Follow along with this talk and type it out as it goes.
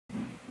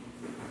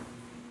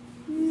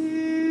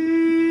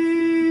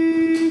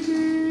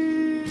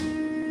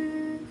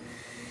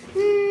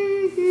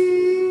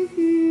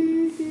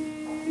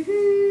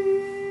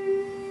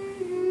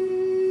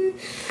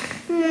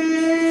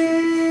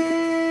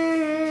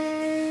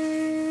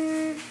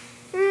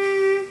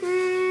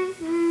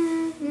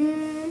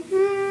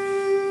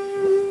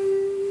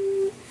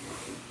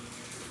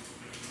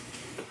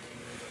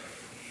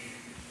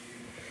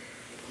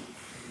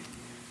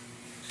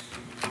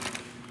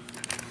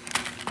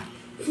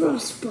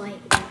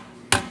Frostbite.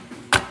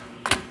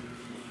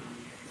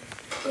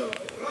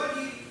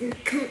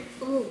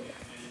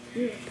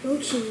 You're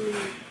approaching me.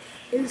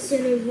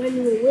 Instead of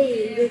running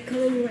away, you're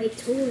coming right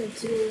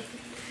towards me.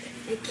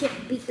 I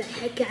can't beat the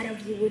heck out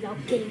of you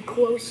without getting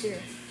closer.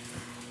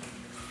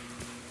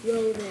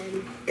 Well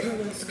then,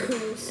 come as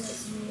close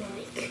as you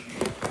like.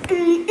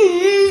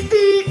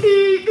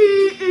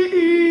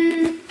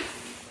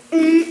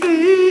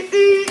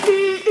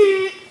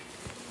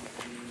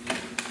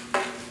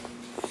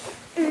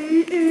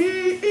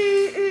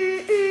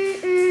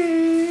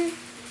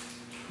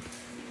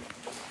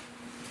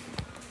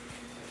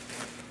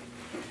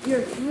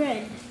 Your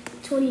friend,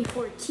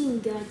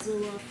 2014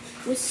 Godzilla,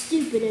 was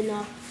stupid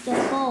enough to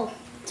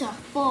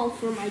fall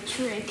for my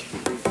trick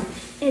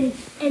and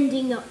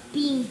ending up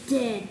being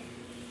dead.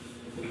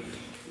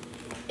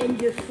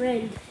 And your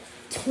friend,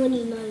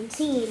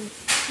 2019,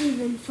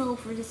 even fell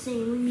for the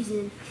same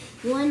reason.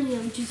 One of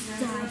them just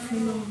died for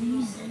no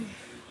reason.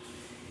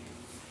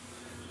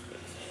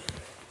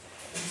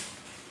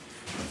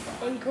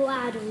 And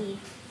gladly,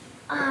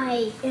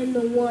 I am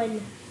the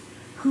one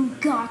who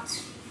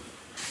got,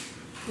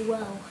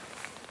 well,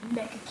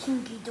 Mecha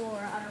Kinky Door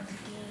out of the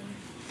game.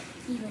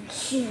 Even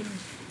Shin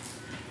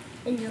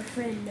and your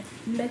friend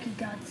Mecha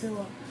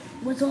Godzilla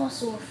was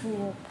also a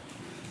fool.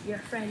 Your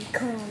friend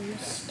Kong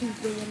was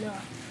stupid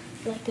enough,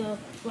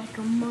 like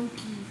a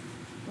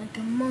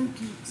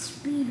monkey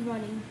speed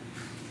running,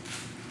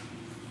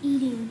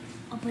 eating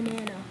a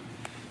banana.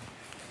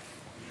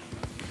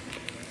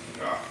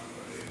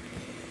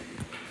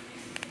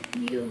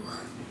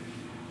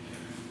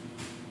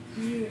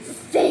 You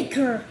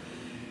faker.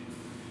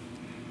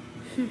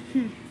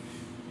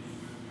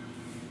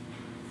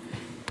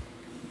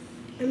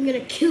 I'm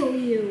gonna kill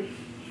you.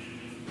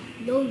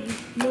 No, you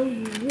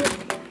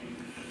won't.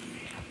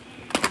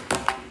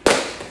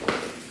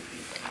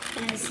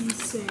 As he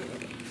said,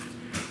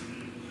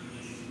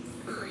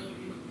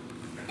 I'm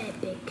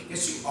epic.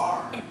 Yes, you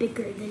are.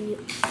 Epicer than you.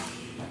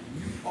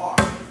 You are.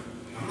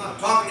 I'm not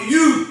talking to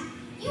you.